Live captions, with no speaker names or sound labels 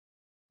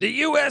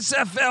The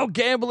USFL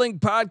Gambling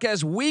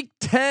Podcast Week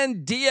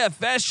 10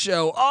 DFS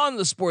show on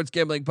the Sports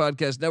Gambling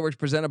Podcast Network,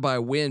 presented by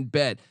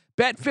WynnBET.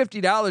 Bet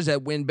 $50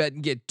 at WynnBET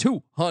and get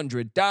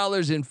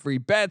 $200 in free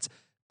bets.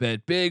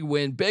 Bet big,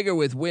 win bigger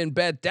with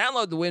WynnBET.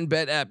 Download the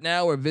WynnBET app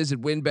now or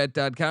visit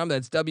wynnbet.com.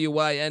 That's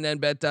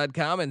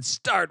WYNNBet.com and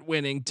start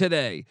winning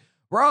today.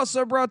 We're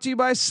also brought to you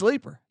by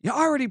Sleeper. You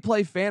already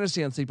play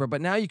fantasy on Sleeper, but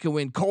now you can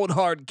win cold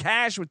hard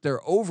cash with their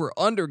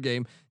over/under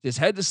game. Just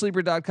head to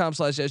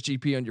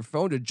sleeper.com/SGP on your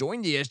phone to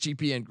join the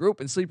SGPN group,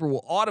 and Sleeper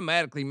will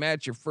automatically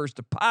match your first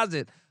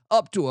deposit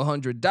up to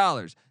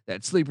 $100.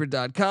 That's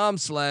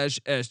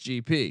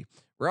sleeper.com/SGP.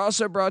 We're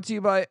also brought to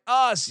you by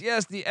us.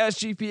 Yes, the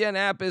SGPN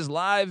app is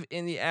live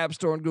in the App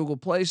Store and Google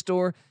Play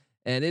Store,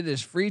 and it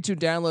is free to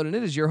download, and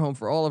it is your home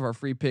for all of our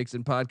free picks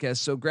and podcasts.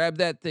 So grab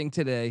that thing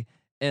today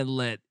and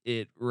let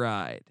it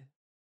ride.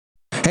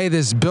 Hey,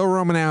 this is Bill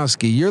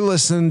Romanowski. You're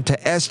listening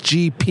to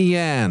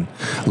SGPN.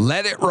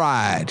 Let it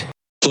ride.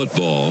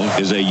 Football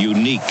is a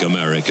unique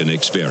American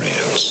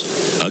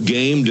experience. A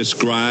game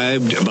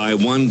described by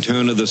one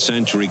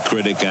turn-of-the-century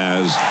critic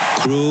as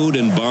crude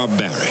and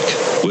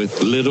barbaric, with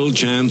little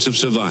chance of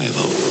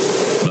survival.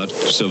 But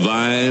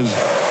survive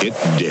it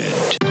did.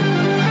 I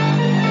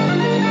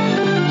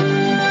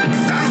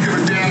don't give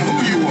a damn who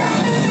you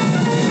are.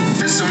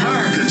 This is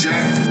America,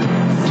 Jack.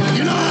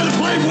 You know how to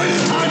play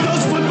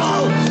high-dose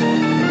football?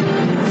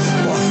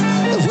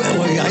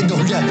 Well, I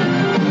don't get it.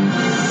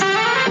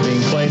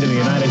 Being played in the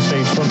United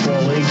States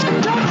Football League.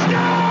 Touchdown!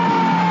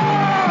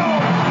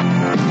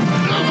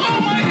 Oh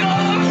my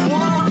God! The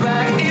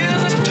quarterback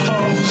is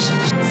toast.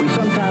 We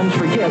sometimes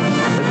forget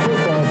that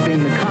football,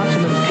 being the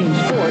consummate team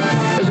sport,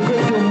 is a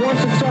great deal more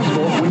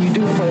successful when you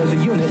do play as a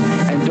unit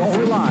and don't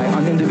rely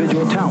on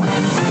individual talent.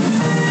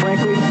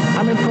 Frankly,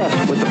 I'm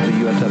impressed with the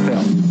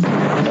USFL.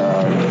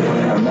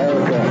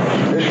 America,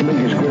 this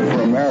league is good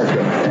for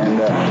America, and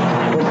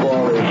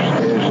football is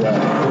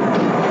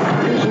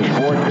a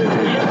sport that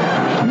is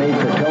made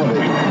for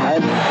television.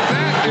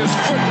 That is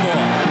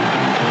football.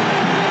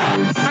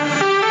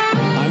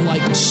 I'm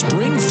like,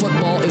 spring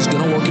football is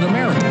going to work in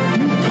America.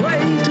 You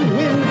play to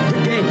win the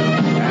game.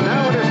 And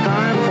now it is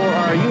time for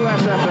our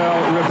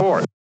USFL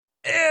report.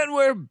 And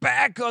we're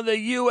back on the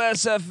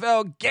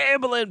USFL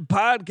Gambling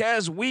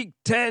Podcast Week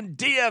 10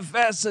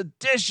 DFS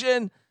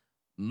edition.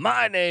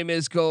 My name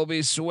is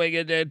Colby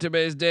Swinging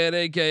Database Dan,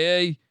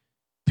 aka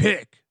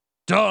Pick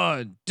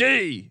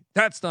Dundee.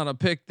 That's not a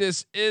pick.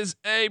 This is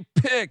a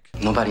pick.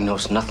 Nobody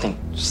knows nothing.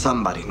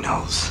 Somebody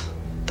knows.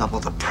 Double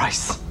the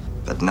price.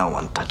 But no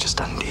one touches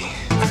Dundee.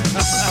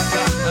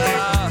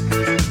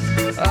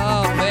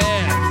 Oh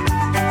man,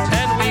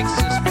 10 weeks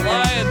is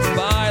flying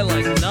by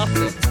like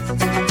nothing.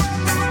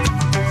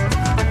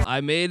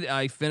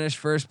 I finished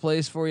first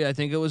place for you. I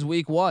think it was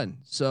week 1.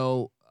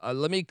 So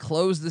let me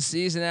close the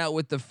season out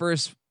with the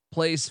first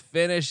place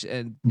finish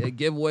and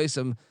give away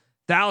some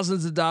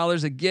thousands of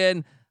dollars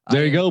again.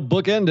 There you go.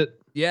 Bookend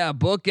it. Yeah,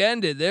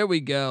 bookend it. There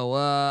we go.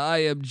 I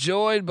am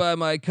joined by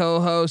my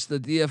co-host, the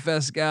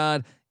DFS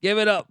God. Give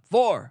it up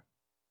for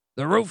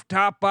the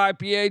rooftop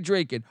IPA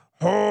drinking,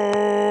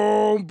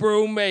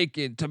 homebrew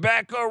making,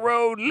 Tobacco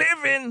Road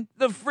living,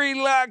 the free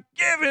lock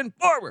giving,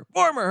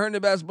 former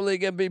Herndon Basketball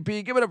League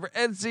MVP. Give it up for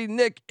NC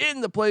Nick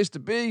in the place to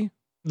be.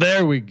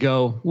 There we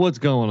go. What's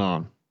going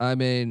on? I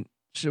mean,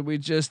 should we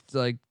just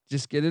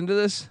get into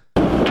this?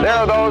 There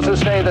are those who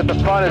say that the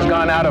fun has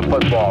gone out of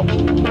football,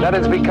 that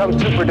it's become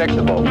too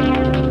predictable.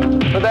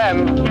 For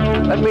them,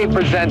 let me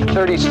present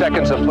 30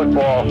 seconds of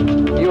football,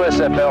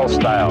 USFL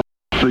style.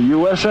 The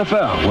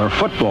USFL, where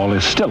football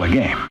is still a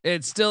game.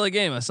 It's still a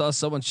game. I saw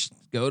someone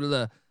go to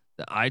the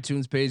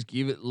iTunes page,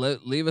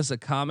 leave us a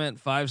comment,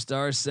 5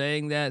 stars,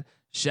 saying that.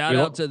 Shout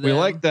out to them. We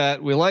like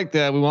that. We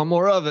want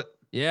more of it.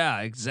 Yeah,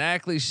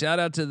 exactly. Shout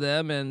out to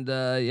them, and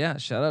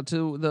shout out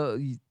to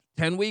the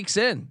 10 weeks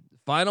in,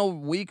 final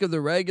week of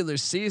the regular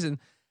season.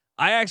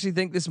 I actually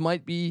think this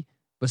might be,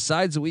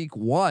 besides week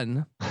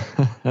 1,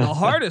 the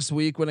hardest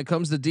week when it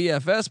comes to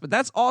DFS, but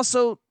that's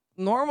also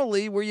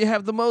normally where you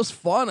have the most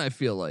fun, I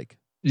feel like.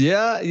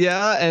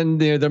 Yeah, and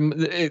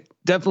definitely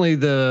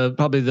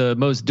probably the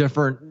most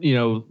different,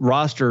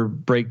 roster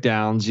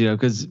breakdowns,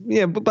 because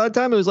by the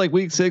time it was like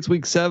week 6,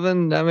 week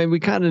 7, I mean, we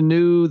kind of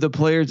knew the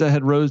players that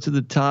had rose to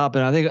the top,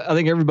 and I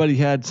think everybody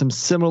had some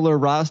similar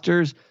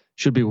rosters.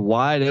 Should be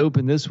wide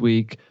open this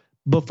week.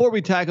 Before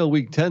we tackle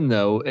week 10,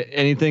 though,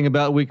 anything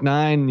about week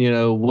 9?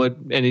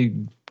 Any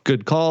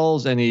good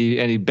calls?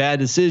 Any bad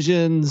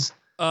decisions?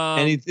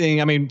 Anything?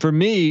 I mean, for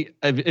me,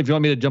 if you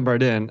want me to jump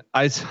right in,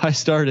 I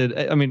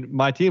started. I mean,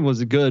 my team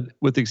was good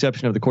with the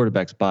exception of the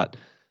quarterback spot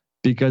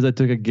because I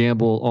took a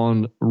gamble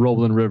on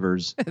Roland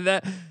Rivers.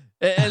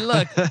 And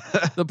look,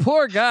 the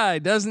poor guy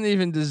doesn't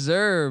even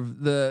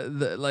deserve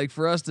the like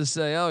for us to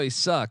say, oh, he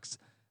sucks.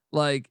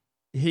 Like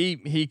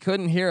he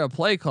couldn't hear a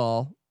play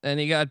call and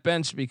he got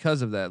benched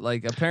because of that.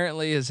 Like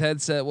apparently his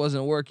headset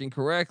wasn't working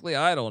correctly.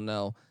 I don't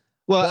know.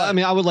 Well, I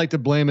mean, I would like to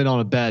blame it on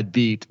a bad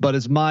beat, but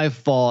it's my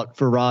fault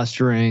for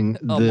rostering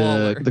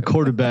the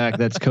quarterback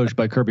that's coached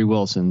by Kirby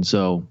Wilson.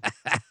 So,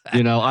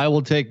 I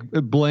will take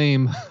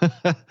blame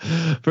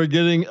for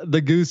getting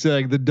the goose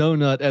egg, the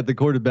donut at the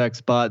quarterback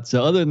spot.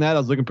 So other than that, I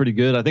was looking pretty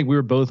good. I think we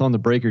were both on the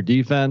breaker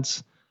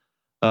defense.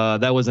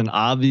 That was an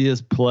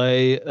obvious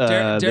play.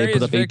 They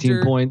put up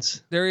 18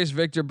 points. Darius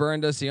Victor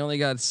burned us. He only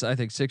got, I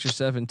think, 6 or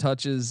 7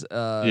 touches.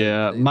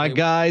 My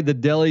guy, the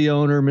deli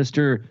owner,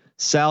 Mr.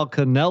 Sal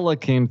Cannella,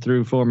 came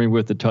through for me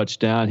with the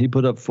touchdown. He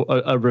put up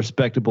a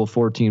respectable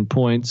 14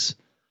 points.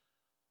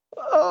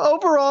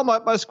 Overall,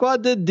 my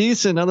squad did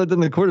decent, other than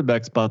the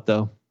quarterback spot,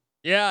 though.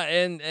 Yeah,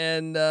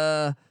 and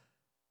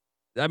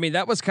I mean,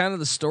 that was kind of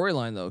the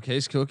storyline, though.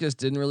 Case Cookus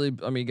didn't really.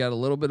 I mean, got a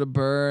little bit of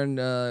burn.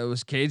 It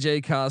was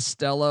KJ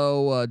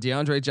Costello.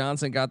 DeAndre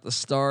Johnson got the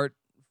start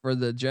for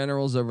the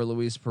Generals over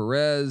Luis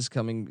Perez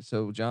coming.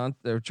 So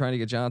they're trying to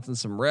get Johnson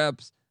some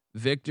reps.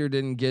 Victor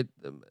didn't get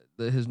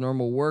his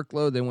normal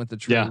workload. They went to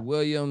Trey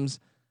Williams.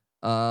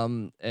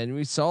 And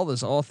we saw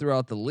this all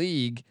throughout the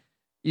league.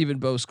 Even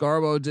Bo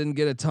Scarborough didn't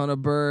get a ton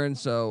of burn.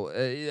 So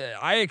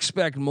I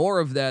expect more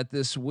of that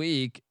this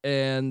week.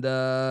 And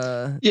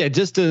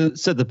just to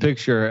set the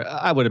picture,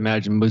 I would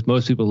imagine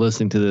most people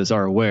listening to this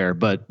are aware,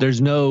 but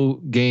there's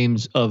no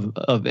games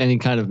of any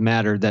kind of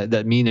matter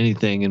that mean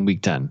anything in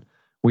week 10.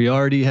 We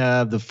already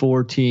have the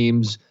 4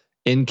 teams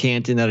in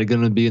Canton that are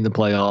going to be in the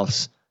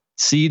playoffs.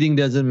 Seeding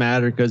doesn't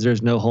matter because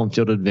there's no home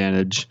field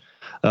advantage.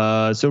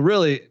 So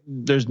really,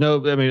 there's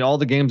no. I mean, all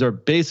the games are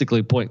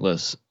basically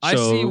pointless. I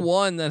see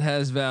one that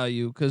has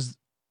value because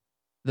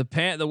the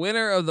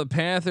winner of the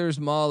Panthers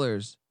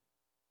Maulers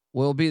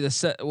will be the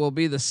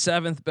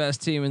 7th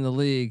best team in the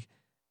league,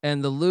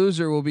 and the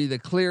loser will be the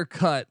clear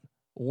cut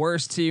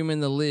worst team in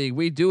the league.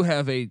 We do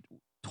have a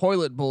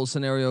toilet bowl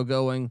scenario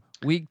going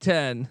week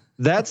 10.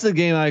 That's the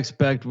game I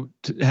expect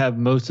to have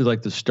most of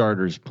like the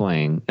starters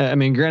playing. I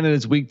mean, granted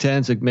it's week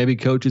 10, so maybe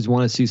coaches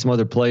want to see some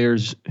other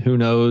players. Who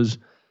knows?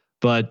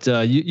 But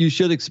you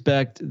should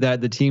expect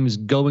that the teams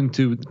going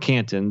to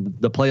Canton,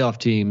 the playoff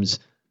teams,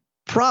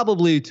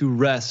 probably to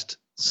rest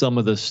some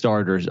of the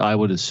starters, I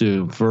would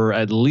assume, for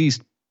at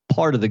least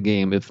part of the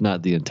game, if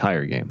not the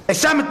entire game.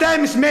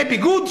 Sometimes may be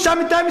good,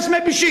 sometimes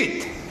may be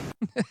shit.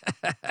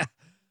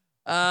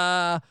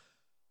 All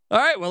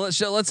right, well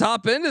let's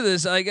hop into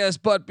this, I guess.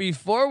 But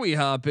before we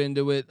hop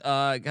into it,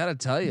 I gotta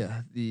tell you,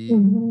 the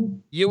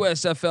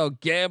USFL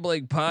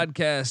Gambling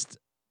Podcast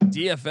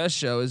DFS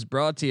show is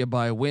brought to you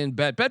by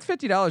WinBet. Bet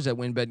 $50 at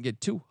WinBet and get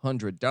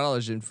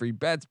 $200 in free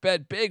bets.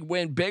 Bet big,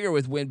 win bigger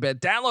with WinBet.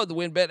 Download the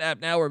WinBet app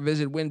now or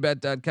visit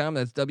winbet.com.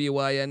 That's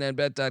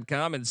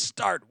WINNBet.com and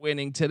start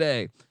winning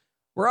today.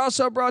 We're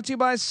also brought to you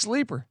by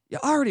Sleeper. You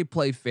already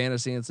play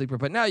fantasy in Sleeper,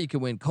 but now you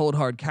can win cold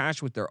hard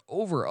cash with their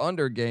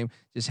over/under game.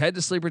 Just head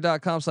to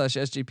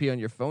sleeper.com/SGP on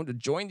your phone to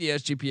join the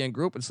SGPN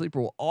group, and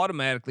Sleeper will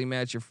automatically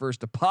match your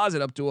first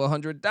deposit up to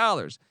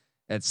 $100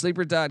 at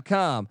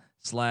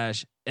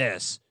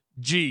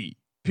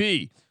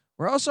sleeper.com/SGP.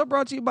 We're also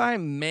brought to you by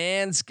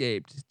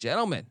Manscaped.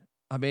 Gentlemen,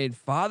 I mean,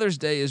 Father's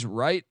Day is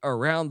right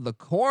around the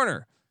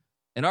corner.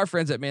 And our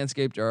friends at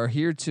Manscaped are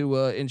here to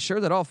ensure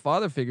that all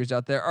father figures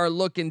out there are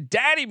looking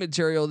daddy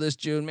material this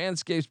June.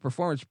 Manscaped's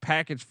Performance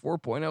Package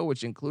 4.0,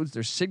 which includes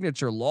their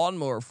signature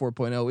Lawnmower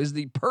 4.0, is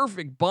the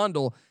perfect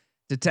bundle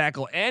to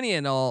tackle any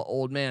and all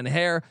old man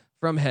hair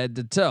from head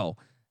to toe.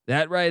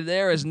 That right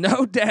there is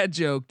no dad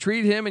joke.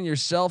 Treat him and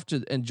yourself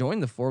and join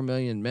the 4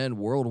 million men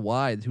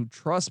worldwide who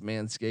trust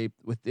Manscaped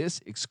with this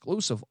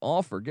exclusive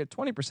offer. Get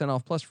 20%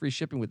 off plus free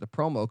shipping with the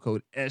promo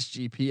code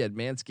SGP at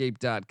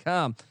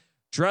manscaped.com.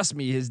 Trust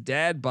me, his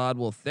dad bod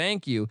will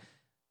thank you.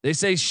 They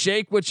say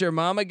shake what your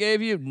mama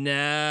gave you.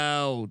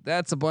 No,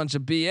 that's a bunch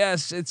of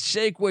BS. It's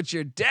shake what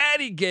your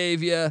daddy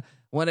gave you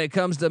when it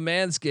comes to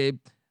Manscaped.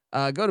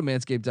 Go to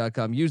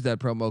manscaped.com. Use that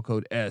promo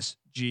code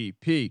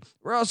SGP.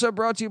 We're also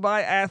brought to you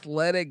by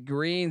Athletic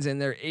Greens and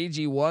their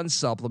AG1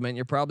 supplement.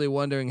 You're probably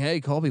wondering,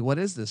 hey, Colby, what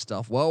is this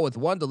stuff? Well, with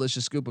one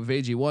delicious scoop of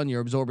AG1, you're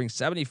absorbing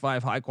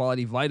 75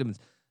 high-quality vitamins,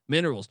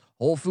 minerals,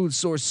 whole food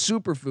source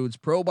superfoods,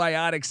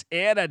 probiotics,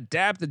 and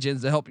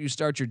adaptogens to help you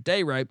start your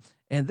day right.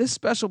 And this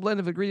special blend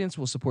of ingredients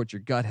will support your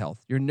gut health,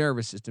 your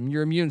nervous system,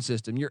 your immune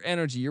system, your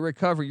energy, your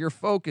recovery, your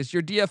focus,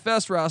 your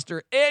DFS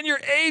roster, and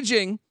your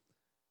aging.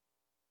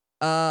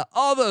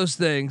 All those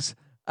things.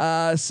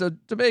 So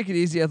to make it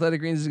easy, Athletic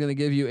Greens is going to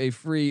give you a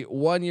free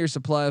 1-year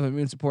supply of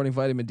immune supporting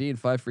vitamin D and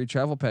 5 free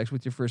travel packs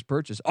with your first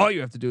purchase. All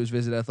you have to do is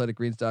visit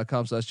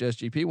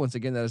athleticgreens.com/SGP. Once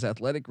again, that is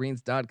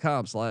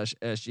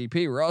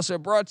athleticgreens.com/SGP. We're also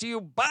brought to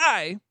you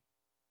by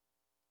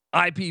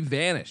IP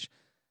Vanish.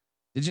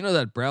 Did you know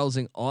that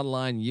browsing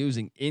online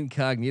using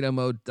incognito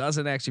mode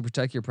doesn't actually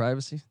protect your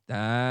privacy?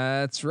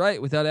 That's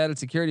right. Without added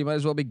security, you might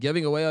as well be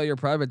giving away all your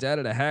private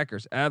data to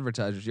hackers,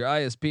 advertisers, your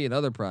ISP, and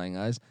other prying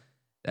eyes.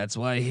 That's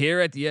why here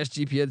at the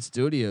SGPN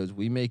studios,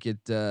 we make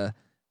it,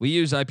 we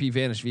use IP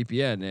Vanish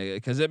VPN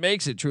because it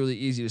makes it truly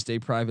easy to stay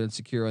private and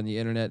secure on the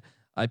internet.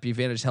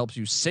 IPVanish helps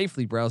you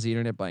safely browse the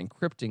internet by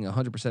encrypting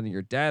 100% of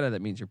your data.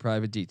 That means your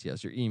private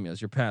details, your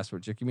emails, your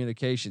passwords, your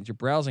communications, your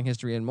browsing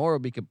history, and more will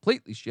be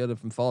completely shielded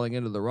from falling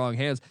into the wrong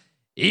hands.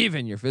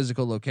 Even your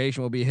physical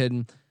location will be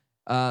hidden.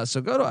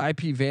 So go to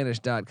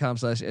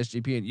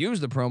IPVanish.com/SGP and use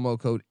the promo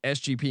code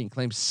SGP and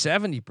claim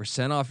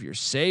 70% off your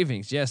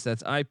savings. Yes,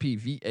 that's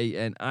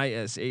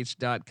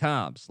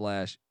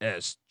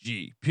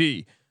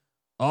IPVanish.com/SGP.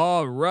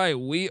 All right,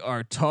 we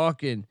are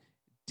talking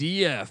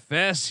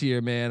DFS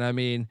here, man. I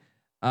mean,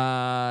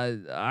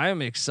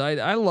 I'm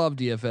excited. I love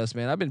DFS,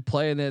 man. I've been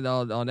playing it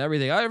on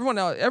everything.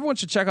 Everyone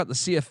should check out the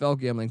CFL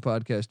gambling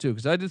podcast too,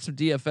 because I did some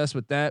DFS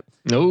with that.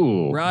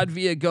 Oh, Rod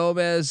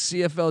Villagomez,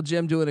 CFL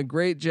Jim, doing a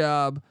great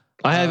job.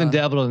 I haven't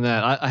dabbled in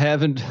that. I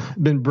haven't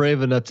been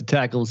brave enough to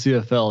tackle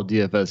CFL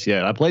DFS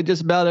yet. I played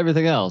just about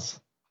everything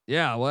else.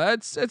 Yeah, well,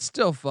 it's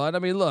still fun. I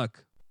mean,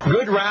 look.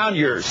 Good round,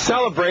 you're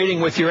celebrating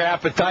with your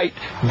appetite.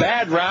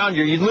 Bad round,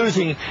 you're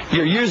using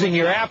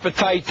your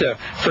appetite to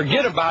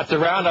forget about the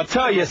round. I'll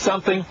tell you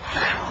something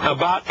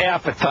about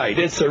appetite.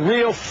 It's a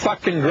real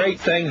fucking great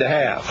thing to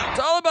have.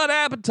 It's all about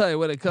appetite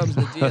when it comes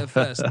to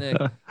DFS,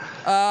 Nick.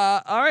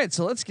 All right,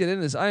 so let's get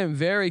into this. I am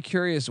very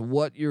curious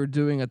what you're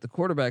doing at the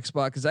quarterback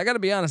spot, because I got to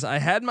be honest, I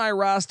had my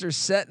roster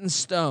set in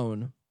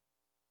stone.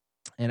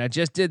 And I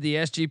just did the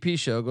SGP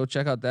show. Go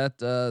check out that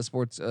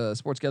sports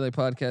gambling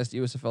podcast,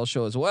 USFL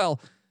show as well.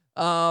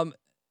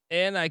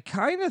 And I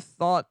kind of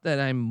thought that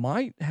I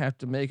might have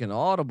to make an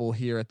audible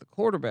here at the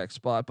quarterback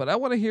spot, but I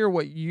want to hear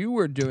what you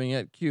were doing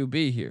at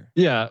QB here.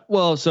 Yeah.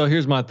 Well, so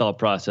here's my thought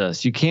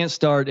process. You can't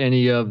start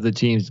any of the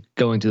teams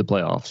going to the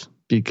playoffs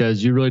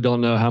because you really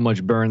don't know how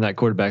much burn that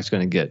quarterback's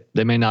going to get.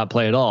 They may not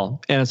play at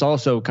all. And it's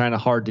also kind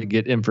of hard to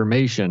get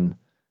information,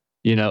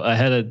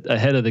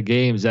 ahead of the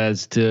games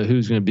as to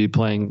who's going to be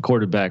playing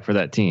quarterback for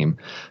that team.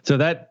 So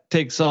that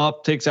takes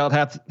out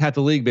half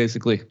the league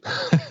basically.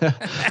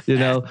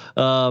 So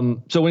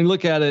when you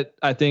look at it,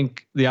 I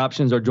think the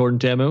options are Jordan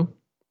Ta'amu.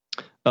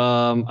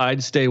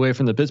 I'd stay away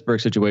from the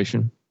Pittsburgh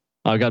situation.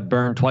 I got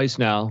burned twice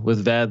now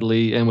with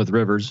Vadley and with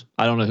Rivers.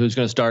 I don't know who's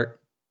going to start.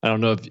 I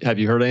don't know have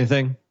you heard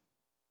anything?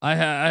 I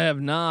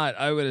have not.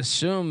 I would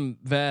assume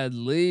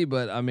Vadley,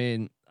 but I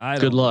mean,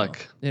 good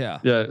luck. Yeah.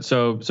 Yeah.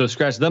 So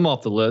scratch them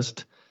off the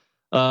list.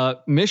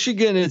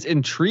 Michigan is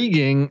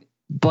intriguing,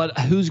 but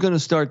who's going to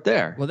start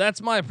there? Well, that's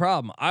my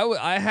problem.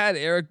 I had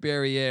Eric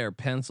Barriere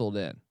penciled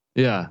in.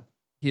 Yeah.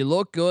 He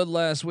looked good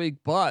last week,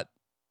 but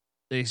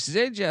they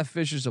say Jeff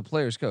Fisher's a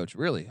player's coach.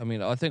 Really. I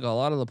mean, I think a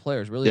lot of the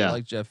players really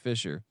like Jeff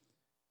Fisher.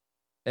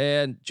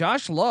 And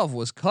Josh Love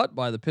was cut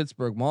by the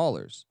Pittsburgh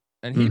Maulers,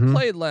 and he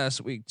played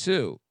last week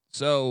too.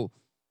 So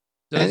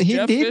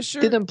Jeff Fisher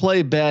didn't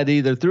play bad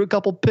either. Threw a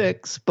couple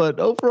picks, but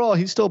overall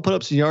he still put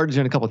up some yardage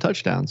and a couple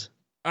touchdowns.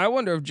 I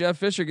wonder if Jeff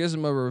Fisher gives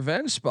him a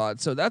revenge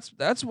spot. So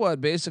that's what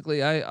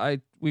basically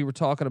we were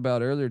talking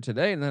about earlier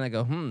today. And then I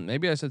go,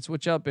 maybe I should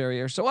switch out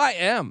Barriere. So I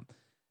am.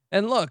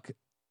 And look,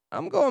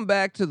 I'm going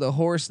back to the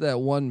horse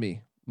that won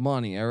me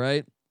money. All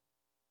right.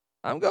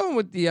 I'm going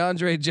with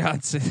DeAndre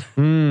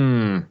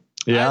Johnson.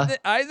 Yeah.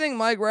 I think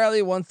Mike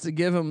Riley wants to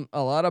give him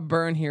a lot of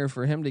burn here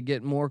for him to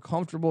get more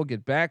comfortable,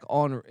 get back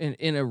on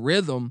in a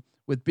rhythm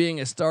with being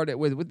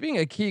with being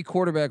a key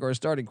quarterback or a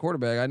starting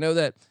quarterback. I know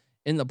that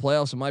in the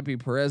playoffs it might be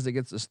Perez that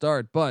gets the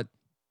start, but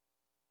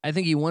I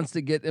think he wants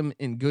to get him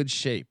in good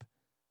shape.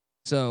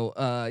 So,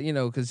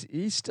 because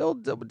he still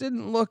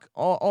didn't look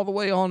all the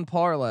way on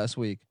par last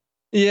week.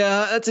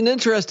 Yeah, that's an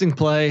interesting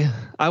play.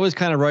 I was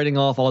kind of writing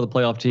off all the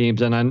playoff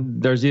teams,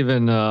 and there's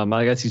even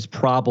I guess he's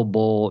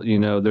probable.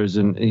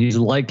 He's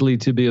likely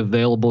to be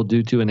available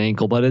due to an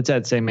ankle, but it's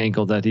that same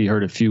ankle that he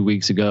hurt a few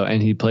weeks ago,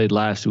 and he played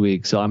last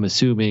week. So I'm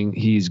assuming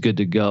he's good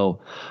to go.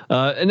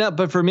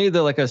 But for me,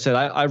 though, like I said,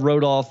 I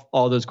wrote off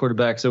all those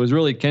quarterbacks. So it was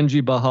really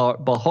Kenji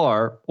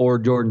Bahar or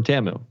Jordan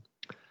Ta'amu.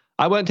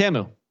 I went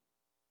Ta'amu.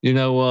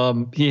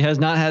 He has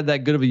not had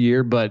that good of a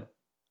year, but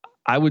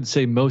I would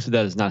say most of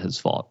that is not his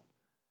fault.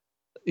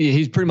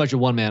 He's pretty much a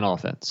one-man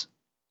offense.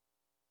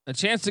 A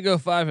chance to go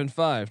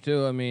 5-5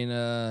 too. I mean,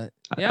 yeah.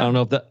 I don't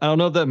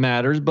know if that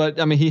matters, but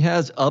I mean, he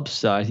has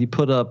upside. He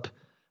put up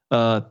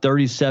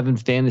 37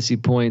 fantasy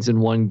points in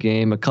one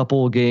game, a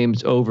couple of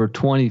games over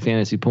 20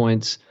 fantasy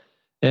points.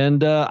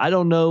 And I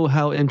don't know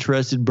how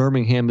interested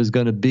Birmingham is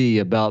going to be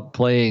about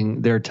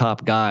playing their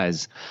top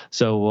guys.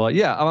 So I'm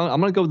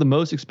going to go with the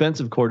most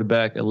expensive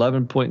quarterback,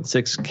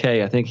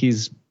 11.6K. I think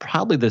he's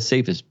probably the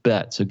safest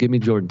bet. So give me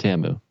Jordan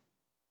Ta'amu.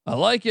 I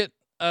like it.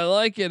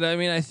 I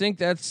mean, I think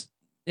that's,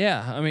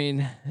 I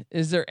mean,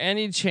 is there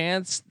any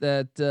chance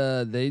that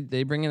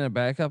they bring in a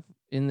backup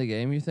in the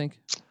game, you think?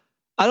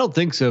 I don't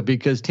think so,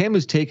 because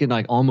Tamu's taken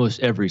like almost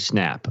every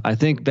snap. I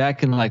think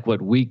back in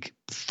week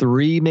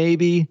 3,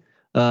 maybe.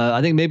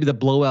 I think maybe the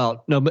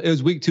blowout. No, but it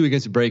was week 2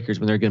 against the Breakers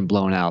when they're getting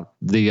blown out.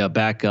 The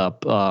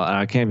backup.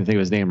 I can't even think of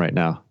his name right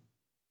now.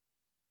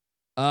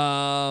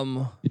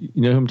 You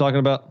know who I'm talking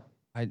about?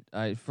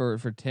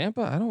 For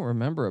Tampa, I don't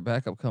remember a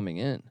backup coming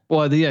in.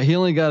 Well, he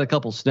only got a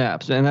couple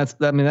snaps, and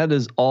that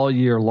is all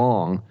year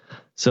long.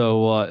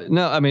 So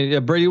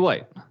Brady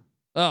White.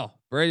 Oh,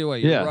 Brady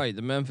White. You're right.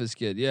 The Memphis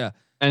kid. Yeah.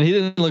 And he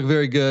didn't look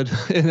very good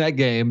in that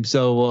game.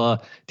 So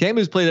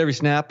Tamu's played every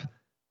snap.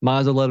 Might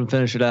as well let him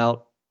finish it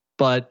out.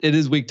 But it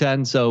is week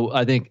 10, so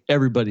I think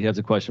everybody has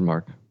a question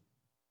mark.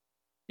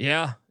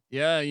 Yeah,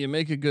 you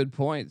make a good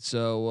point.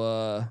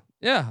 So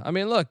I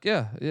mean, look,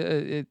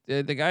 the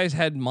guy's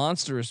had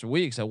monstrous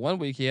weeks. At one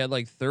week he had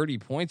like 30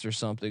 points or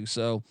something.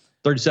 So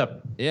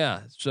 37.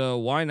 Yeah, so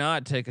why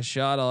not take a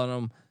shot on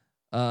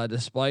him,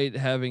 despite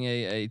having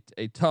a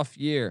tough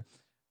year.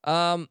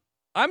 I'm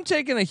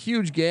taking a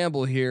huge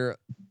gamble here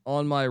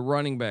on my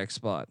running back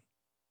spot.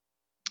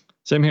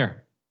 Same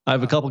here. I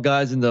have a couple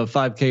guys in the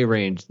 5K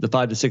range, the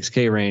 5 to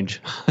 6K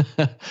range.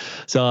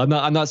 So I'm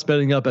not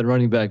spending up at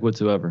running back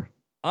whatsoever.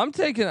 I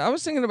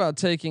was thinking about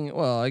taking.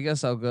 Well, I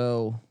guess I'll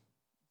go.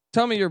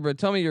 Tell me your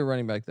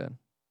running back then.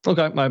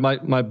 Okay,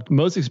 my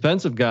most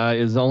expensive guy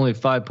is only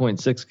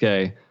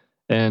 5.6K,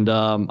 and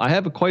I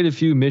have quite a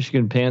few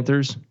Michigan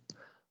Panthers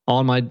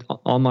on my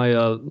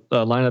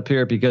lineup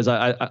here because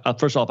I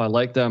first off I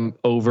like them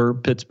over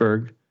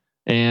Pittsburgh,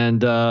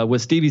 and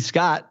with Stevie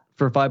Scott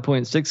for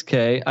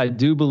 5.6K, I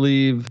do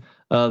believe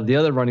the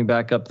other running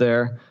back up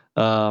there,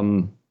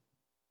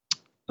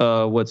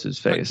 what's his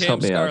face?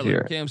 Help me out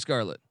here. Cam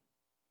Scarlett.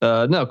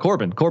 No,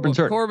 Corbin's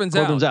hurt. Corbin's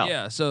out.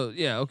 Yeah. So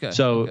okay.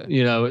 So okay.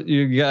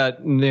 You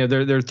got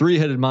they're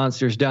 3-headed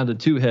monsters down to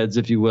 2 heads,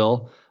 if you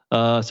will.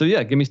 So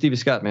yeah, give me Stevie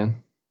Scott,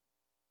 man.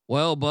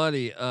 Well,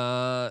 buddy,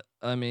 I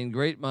mean,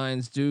 great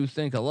minds do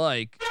think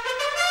alike.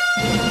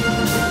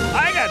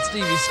 I got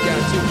Stevie Scott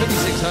too,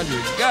 5,600.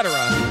 You got to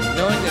roster,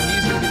 knowing that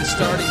he's going to be the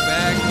starting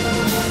back.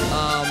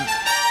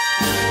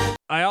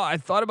 I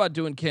thought about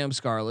doing Cam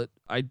Scarlett.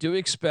 I do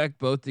expect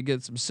both to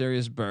get some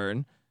serious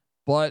burn,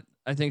 but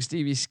I think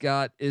Stevie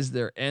Scott is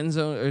their end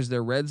zone or is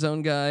their red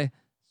zone guy.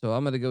 So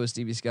I'm going to go with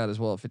Stevie Scott as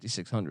well at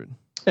 5,600.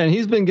 And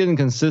he's been getting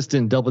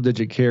consistent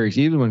double-digit carries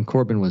even when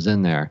Corbin was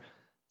in there.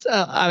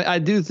 So I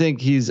do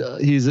think he's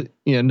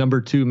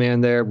number 2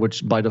 man there,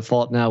 which by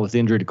default now with the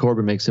injury to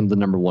Corbin makes him the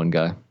number 1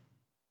 guy.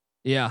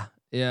 Yeah.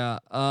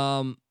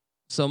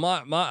 So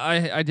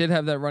I did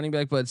have that running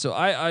back, but so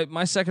I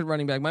my second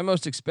running back, my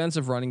most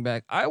expensive running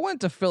back, I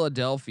went to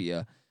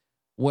Philadelphia,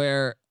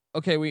 where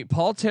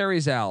Paul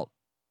Terry's out.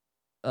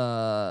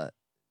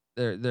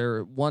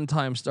 Their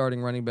one-time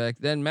starting running back.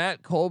 Then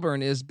Matt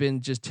Colburn has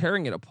been just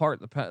tearing it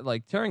apart,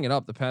 tearing it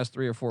up the past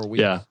 3 or 4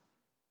 weeks. Yeah.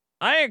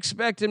 I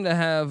expect him to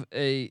have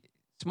a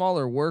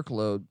smaller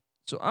workload,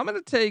 so I'm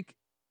going to take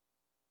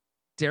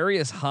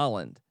Darius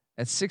Holland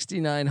at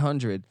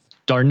 6,900.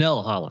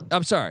 Darnell Holland.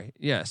 I'm sorry.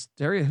 Yes,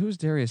 Darius. Who's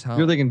Darius Holland?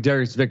 You're thinking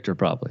Darius Victor,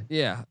 probably.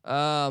 Yeah.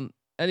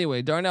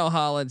 Anyway, Darnell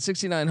Holland,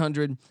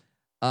 6,900.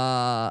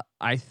 I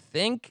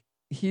think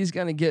he's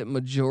going to get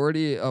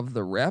majority of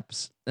the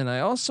reps, and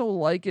I also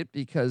like it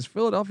because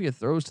Philadelphia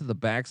throws to the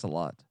backs a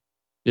lot.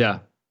 Yeah,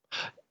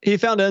 he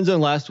found end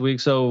zone last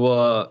week,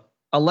 so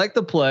I like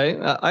the play.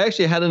 I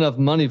actually had enough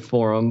money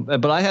for him,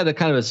 but I had a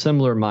kind of a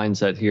similar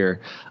mindset here.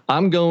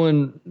 I'm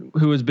going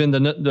who has been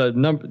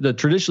the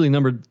traditionally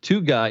number 2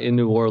 guy in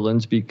New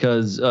Orleans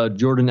because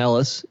Jordan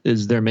Ellis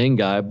is their main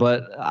guy,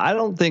 but I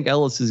don't think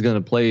Ellis is going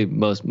to play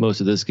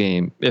most of this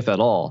game, if at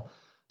all.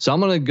 So I'm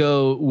going to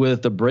go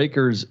with the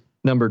Breakers'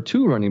 number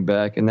 2 running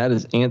back, and that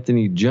is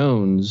Anthony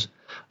Jones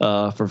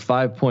for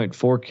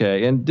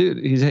 5.4K. And dude,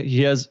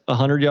 he has a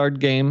 100-yard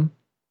game.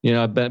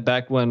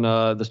 Back when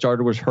the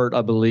starter was hurt,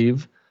 I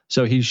believe.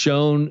 So he's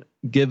shown,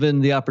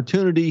 given the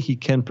opportunity, he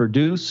can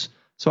produce.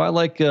 So I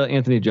like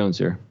Anthony Jones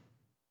here.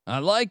 I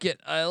like it.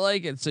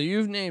 So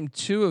you've named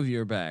 2 of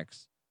your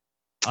backs.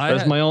 I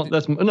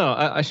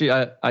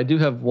do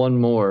have one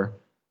more.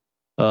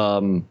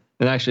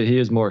 And actually, he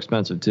is more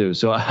expensive too.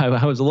 So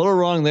I was a little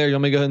wrong there. You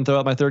want me to go ahead and throw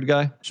out my 3rd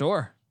guy?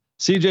 Sure.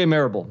 CJ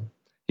Marable.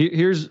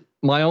 Here's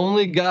my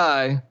only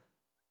guy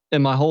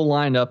in my whole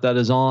lineup that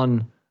is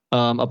on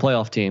a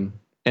playoff team.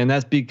 And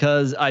that's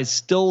because I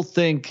still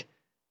think,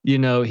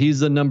 he's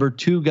the number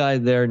 2 guy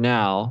there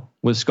now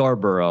with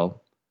Scarborough.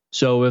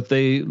 So if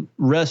they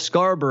rest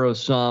Scarborough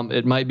some,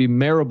 it might be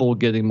Marable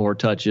getting more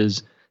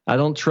touches. I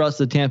don't trust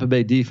the Tampa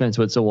Bay defense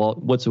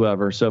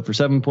whatsoever. So for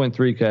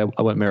 7.3K,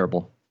 I went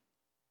Marable.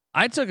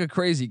 I took a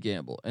crazy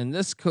gamble, and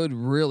this could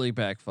really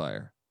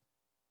backfire.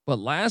 But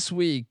last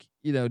week,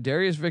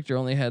 Darius Victor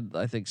only had,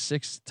 I think,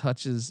 6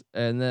 touches,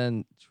 and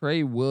then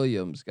Trey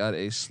Williams got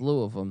a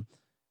slew of them.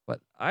 But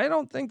I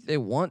don't think they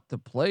want to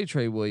play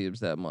Trey Williams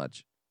that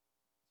much.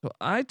 So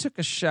I took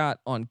a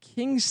shot on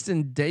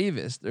Kingston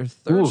Davis, their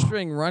 3rd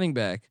string running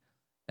back.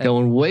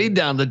 Going way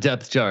down the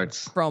depth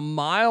charts. From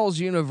Miles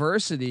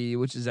University,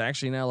 which is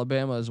actually in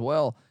Alabama as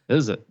well.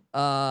 Is it?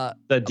 That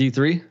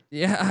D3?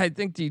 Yeah, I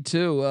think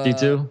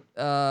D2.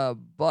 D2?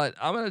 But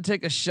I'm going to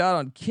take a shot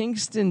on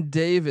Kingston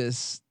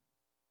Davis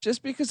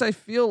just because I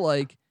feel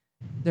like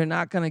they're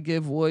not going to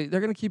give away.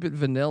 They're going to keep it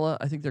vanilla.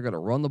 I think they're going to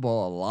run the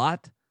ball a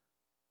lot.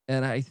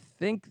 And I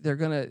think they're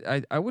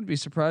gonna. I would be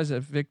surprised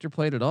if Victor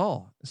played at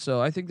all. So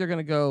I think they're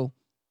gonna go.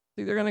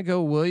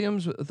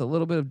 Williams with a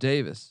little bit of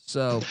Davis.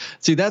 So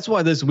see, that's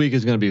why this week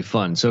is going to be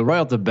fun. So right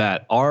off the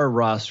bat, our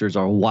rosters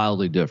are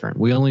wildly different.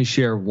 We only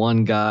share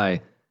one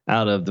guy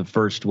out of the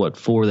first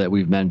 4 that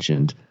we've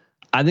mentioned.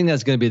 I think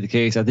that's going to be the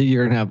case. I think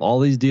you're going to have all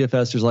these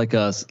DFSers like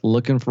us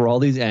looking for all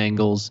these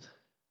angles.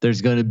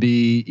 There's going to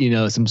be,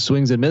 some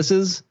swings and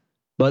misses,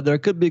 but there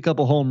could be a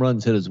couple home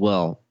runs hit as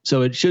well.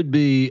 So it should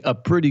be a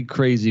pretty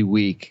crazy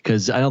week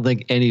because I don't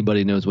think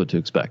anybody knows what to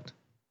expect.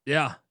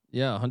 Yeah.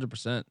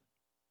 100%.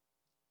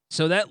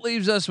 So that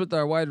leaves us with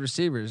our wide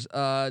receivers.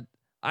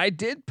 I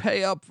did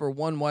pay up for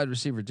one wide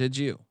receiver. Did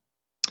you?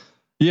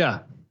 Yeah,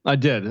 I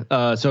did.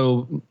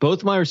 So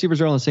both my receivers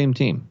are on the same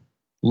team.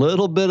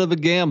 Little bit of a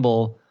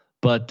gamble,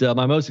 but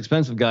my most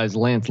expensive guy is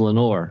Lance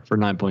Lenore for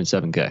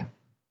 9.7K.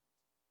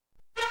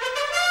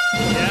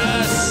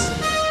 Yes.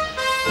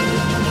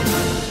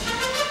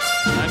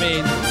 I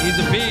mean, he's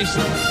a beast,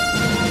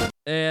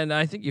 and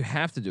I think you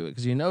have to do it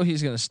because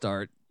he's going to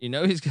start.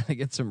 He's going to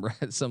get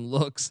some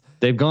looks.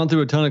 They've gone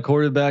through a ton of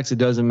quarterbacks. It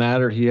doesn't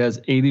matter. He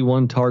has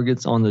 81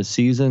 targets on the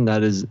season.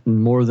 That is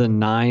more than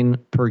 9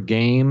 per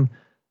game.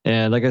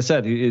 And like I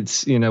said,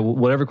 it's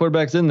whatever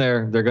quarterback's in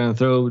there, they're going to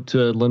throw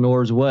to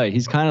Lenore's way.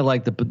 He's kind of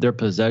like their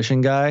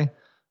possession guy.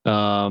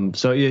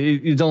 So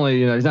he's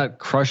only he's not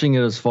crushing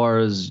it as far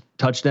as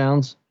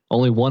touchdowns.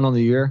 Only 1 on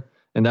the year,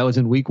 and that was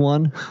in week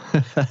 1.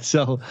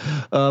 So,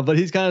 but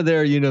he's kind of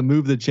their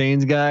move the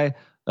chains guy.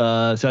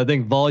 So I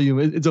think volume.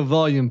 It's a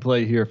volume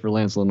play here for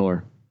Lance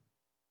Lenore.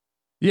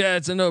 Yeah,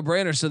 it's a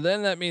no-brainer. So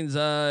then that means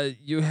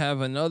you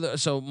have another.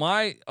 So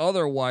my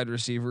other wide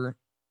receiver.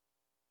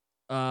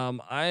 I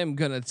am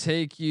gonna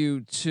take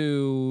you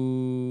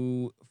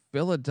to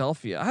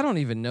Philadelphia. I don't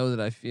even know that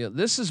I feel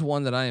this is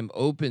one that I am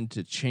open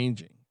to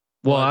changing.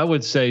 Well, I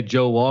would say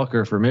Joe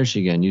Walker for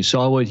Michigan. You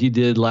saw what he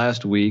did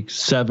last week: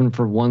 7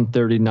 for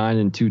 139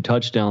 and 2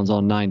 touchdowns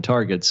on 9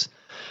 targets.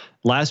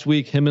 Last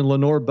week, him and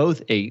Lenore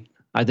both 8.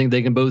 I think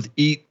they can both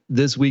eat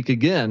this week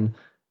again,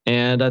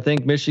 and I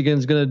think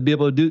Michigan's going to be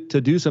able to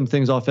do some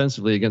things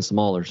offensively against the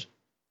Maulers.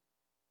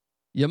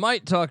 You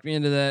might talk me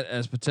into that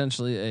as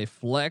potentially a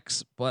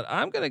flex, but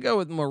I'm going to go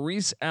with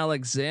Maurice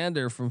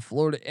Alexander from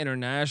Florida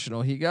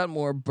International. He got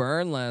more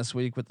burn last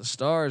week with the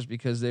Stars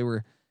because they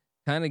were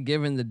kind of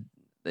given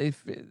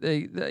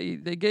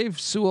they gave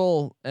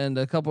Sewell and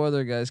a couple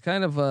other guys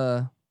kind of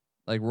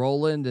like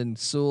Roland and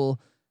Sewell.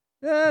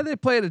 Yeah, they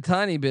played a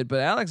tiny bit,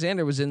 but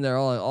Alexander was in there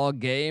all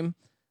game.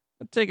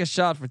 I'll take a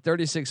shot for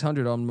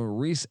 3,600 on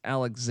Maurice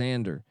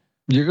Alexander.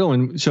 You're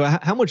going. So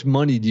how much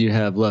money do you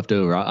have left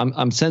over?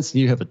 I'm sensing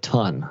you have a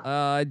ton.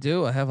 I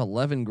do. I have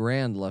 11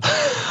 grand left.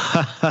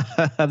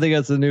 I think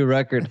that's a new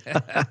record.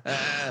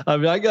 I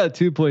mean, I got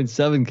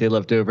 2.7K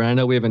left over. I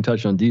know we haven't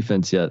touched on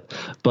defense yet,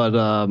 but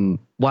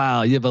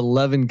wow, you have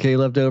 11K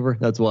left over.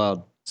 That's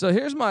wild. So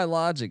here's my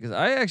logic: is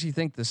I actually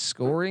think the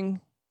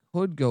scoring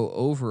could go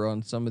over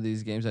on some of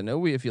these games. I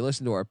know if you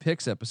listen to our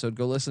picks episode,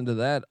 go listen to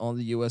that on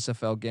the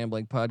USFL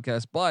Gambling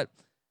Podcast, but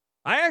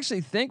I actually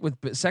think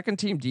with second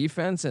team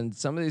defense and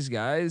some of these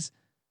guys,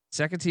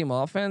 second team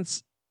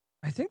offense,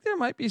 I think there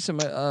might be some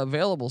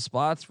available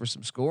spots for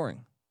some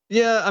scoring.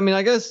 Yeah. I mean,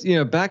 I guess,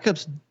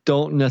 backups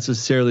don't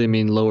necessarily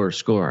mean lower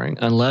scoring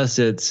unless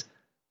it's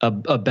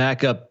a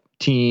backup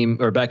team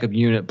or backup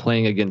unit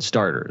playing against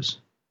starters,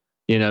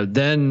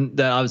 then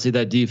that obviously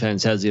that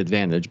defense has the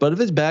advantage, but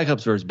if it's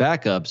backups versus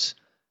backups,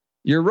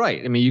 you're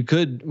right. I mean,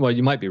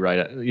 you might be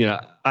right.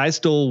 I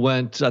still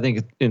went, I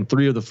think in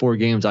 3 of the 4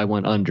 games I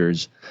went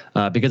unders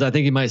because I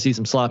think you might see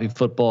some sloppy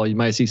football. You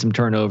might see some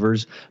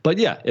turnovers, but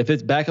yeah, if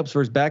it's backups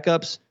versus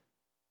backups,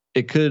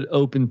 it could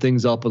open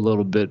things up a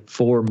little bit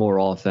for more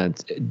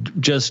offense.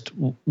 Just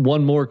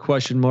one more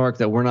question mark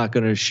that we're not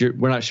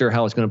sure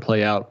how it's going to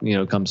play out,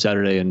 come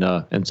Saturday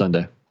and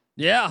Sunday.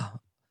 Yeah.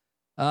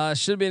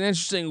 Should be an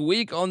interesting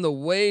week on the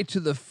way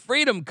to the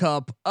Freedom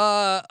Cup.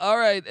 All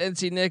right,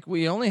 NC Nick,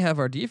 we only have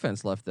our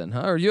defense left then,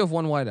 huh? Or you have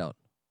one wideout?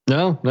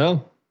 No,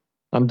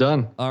 I'm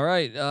done. All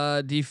right.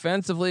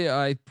 Defensively,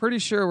 I'm pretty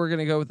sure we're going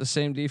to go with the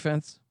same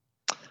defense.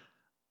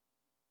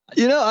 I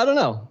don't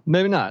know.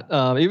 Maybe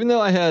not. Even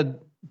though I had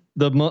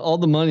all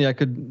the money I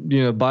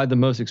could, buy the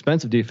most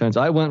expensive defense,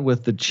 I went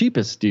with the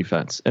cheapest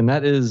defense, and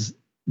that is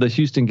the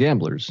Houston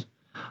Gamblers.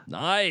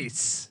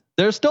 Nice.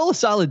 They're still a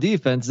solid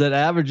defense that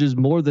averages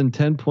more than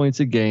 10 points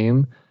a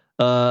game.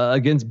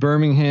 Against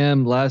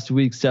Birmingham last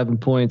week, 7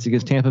 points.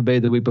 Against Tampa Bay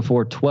the week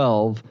before,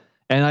 12.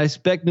 And I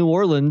expect New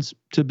Orleans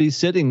to be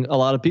sitting a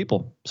lot of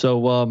people.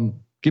 So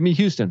give me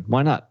Houston.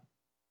 Why not?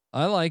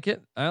 I like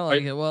it. Well,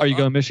 are you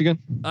going Michigan?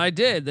 I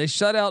did. They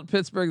shut out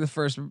Pittsburgh the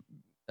first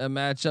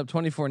matchup,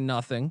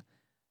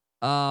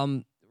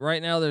 24-0.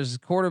 Right now there's a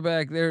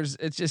quarterback.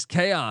 It's just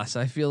chaos.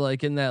 I feel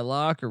like in that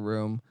locker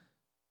room.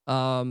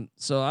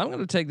 So I'm going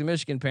to take the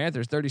Michigan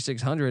Panthers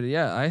 3,600.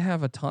 Yeah, I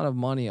have a ton of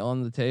money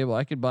on the table.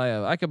 I could buy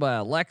a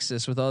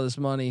Lexus with all this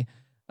money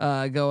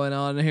going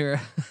on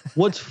here.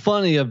 What's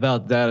funny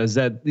about that is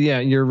that, yeah,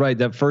 you're right.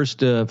 That first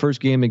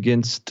game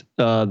against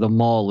the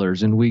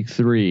Maulers in week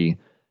 3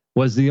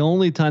 was the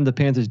only time the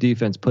Panthers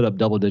defense put up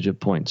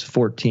double-digit points,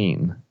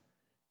 14.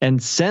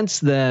 And since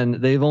then,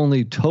 they've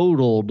only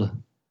totaled.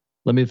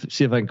 Let me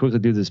see if I can quickly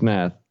do this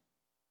math.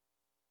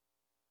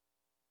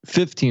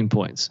 15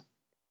 points.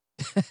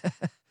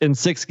 in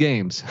 6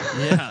 games.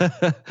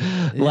 Yeah.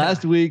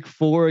 Last week,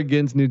 4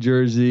 against New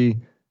Jersey.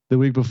 The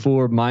week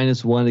before,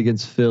 -1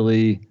 against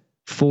Philly,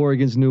 4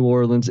 against New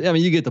Orleans. I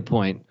mean, you get the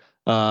point.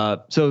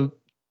 So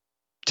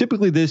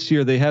typically this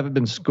year they haven't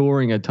been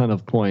scoring a ton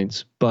of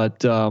points, but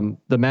the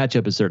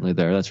matchup is certainly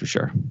there. That's for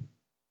sure.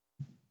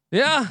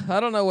 Yeah, I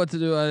don't know what to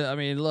do. I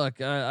mean,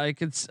 look, I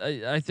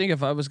think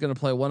if I was going to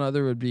play one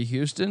other, it would be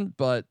Houston,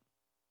 but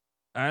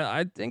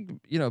I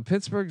think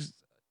Pittsburgh's.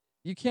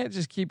 You can't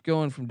just keep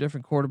going from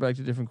different quarterback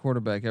to different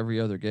quarterback every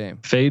other game.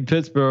 Fade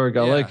Pittsburgh.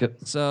 I like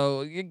it.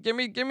 So give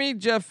me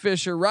Jeff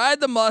Fisher,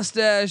 ride the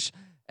mustache,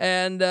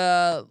 and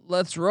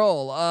let's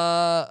roll.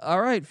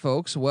 All right,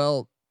 folks.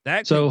 Well,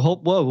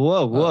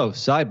 whoa.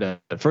 Side bet.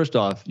 First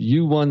off,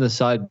 you won the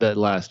side bet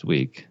last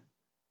week.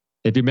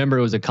 If you remember,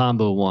 it was a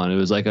combo one. It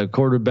was like a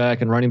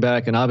quarterback and running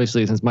back, and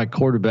obviously, since my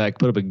quarterback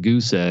put up a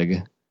goose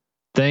egg,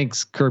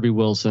 thanks Kirby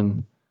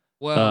Wilson.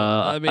 Well,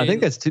 I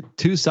think that's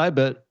two side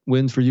bet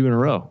wins for you in a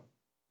row.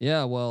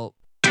 Yeah, well,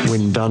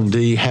 when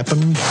Dundee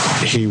happened,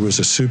 he was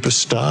a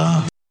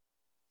superstar.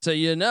 So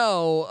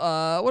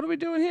what are we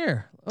doing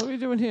here? Little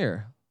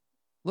DeAndre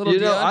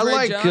I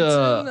like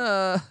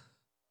Johnson.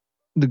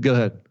 Go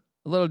ahead.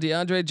 A little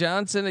DeAndre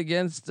Johnson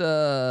against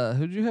who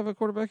did you have a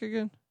quarterback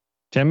again?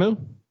 Tamu?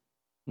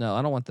 No,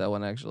 I don't want that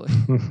one actually.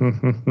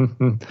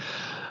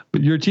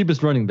 But your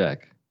cheapest running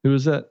back. Who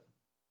was that?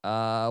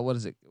 What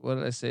is it? What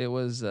did I say? It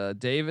was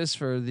Davis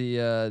for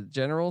the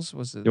Generals.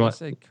 Was it?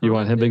 You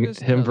want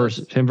him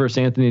versus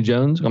Anthony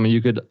Jones? I mean,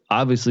 you could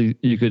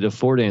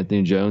afford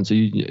Anthony Jones. So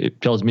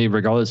it tells me,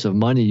 regardless of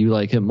money, you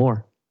like him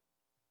more.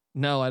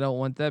 No, I don't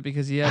want that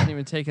because he hasn't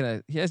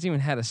even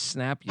had a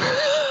snap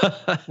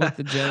yet with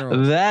the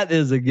Generals. That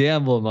is a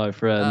gamble, my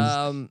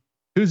friends.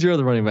 Who's your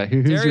other running back?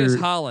 Darius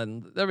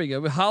Holland. There we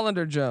go. Holland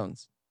or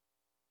Jones.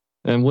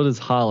 And what is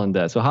Holland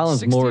at? So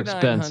Holland's more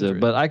expensive,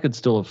 but I could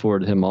still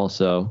afford him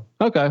also.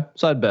 Okay.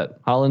 Side bet.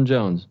 Holland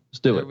Jones. Let's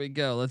do it. There we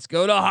go. Let's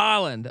go to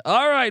Holland.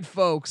 All right,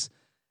 folks.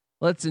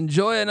 Let's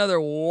enjoy another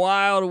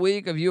wild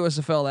week of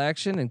USFL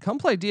action and come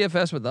play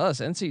DFS with us.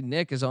 NC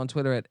Nick is on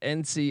Twitter at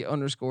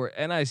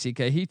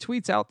NC_NICK. He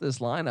tweets out this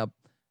lineup.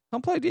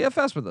 Come play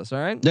DFS with us. All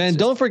right. And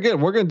don't forget,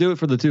 we're going to do it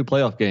for the 2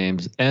 playoff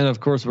games. And of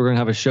course, we're going to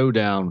have a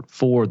showdown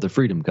for the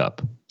Freedom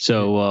Cup.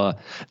 So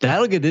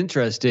that'll get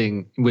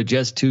interesting with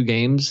just 2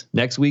 games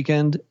next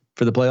weekend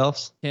for the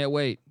playoffs. Can't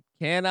wait.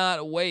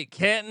 Cannot wait.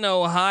 Canton,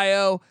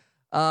 Ohio.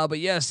 But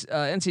yes,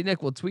 NC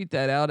Nick will tweet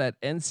that out at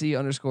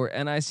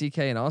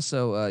NC_NICK, and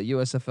also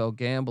USFL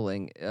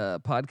Gambling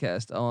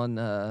podcast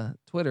on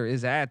Twitter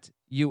is at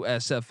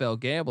USFL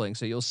Gambling.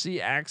 So you'll see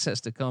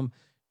access to come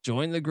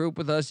join the group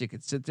with us. You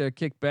could sit there,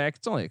 kick back.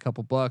 It's only a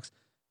couple bucks.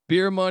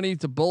 Beer money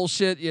to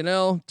bullshit,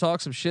 talk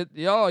some shit.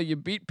 Yo, you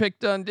beat Pick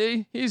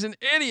Dundee. He's an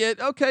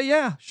idiot. Okay,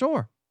 yeah,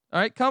 sure. All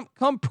right,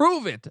 come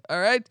prove it. All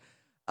right.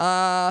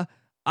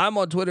 I'm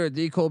on Twitter at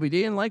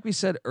DColbyD, and like we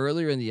said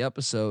earlier in the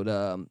episode,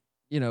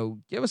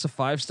 give us a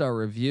 5-star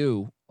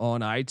review on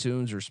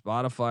iTunes or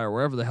Spotify or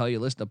wherever the hell you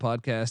listen to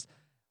podcasts.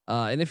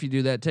 And if you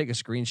do that, take a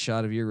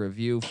screenshot of your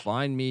review.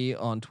 Find me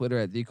on Twitter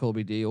at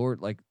DColbyD or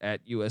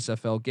at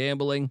USFL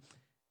Gambling.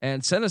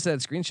 And send us that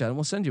screenshot and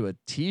we'll send you a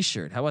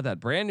t-shirt. How about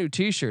that? Brand new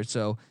t-shirt.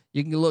 So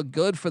you can look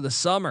good for the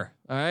summer.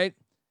 All right.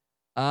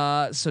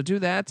 So do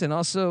that. And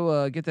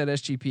also get that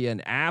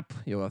SGPN app.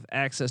 You'll have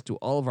access to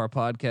all of our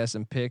podcasts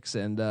and picks.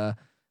 And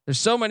there's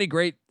so many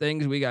great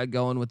things we got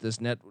going with this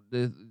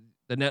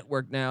the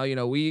network now.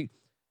 We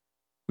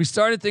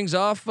started things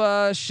off,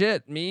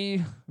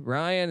 me,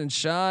 Ryan and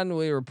Sean,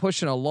 we were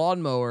pushing a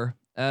lawnmower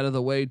out of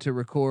the way to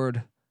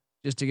record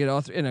just to get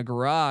off in a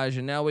garage.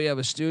 And now we have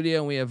a studio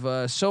and we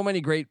have so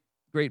many great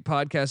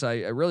podcasts.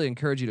 I really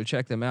encourage you to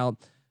check them out.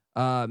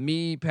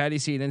 Me, Patty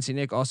C, and NC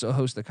Nick also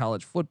host the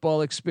College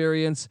Football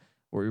Experience,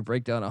 where we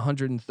break down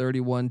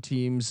 131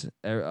 teams,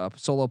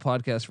 solo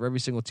podcast for every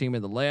single team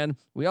in the land.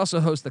 We also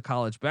host the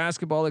College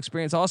Basketball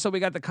Experience. Also, we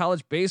got the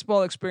College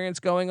Baseball Experience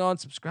going on.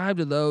 Subscribe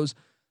to those.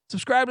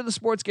 Subscribe to the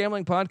Sports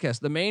Gambling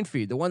Podcast, the main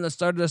feed, the one that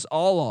started us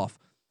all off.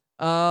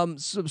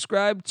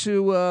 Subscribe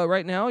to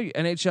right now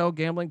NHL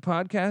Gambling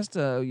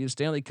Podcast. You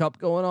Stanley Cup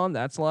going on.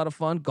 That's a lot of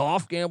fun.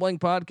 Golf Gambling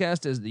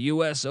Podcast is the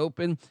US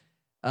Open.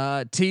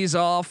 Tease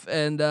off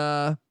and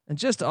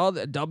just all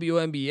the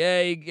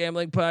WNBA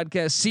Gambling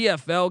Podcast,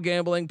 CFL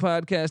Gambling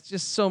Podcast.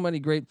 Just so many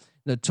great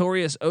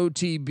Notorious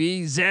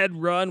OTB, Zed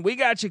Run. We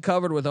got you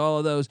covered with all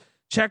of those.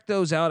 Check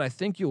those out. I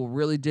think you'll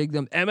really dig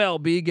them.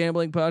 MLB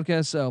Gambling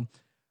Podcast. So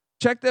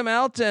check them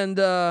out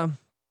and.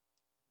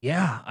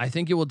 Yeah, I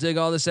think you will dig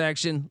all this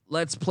action.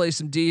 Let's play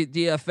some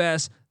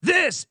DFS.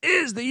 This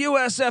is the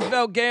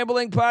USFL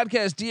Gambling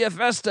Podcast,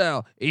 DFS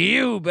style.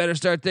 You better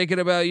start thinking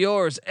about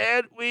yours.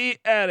 And we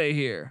out of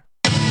here.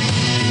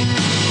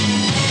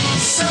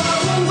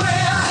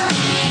 Somewhere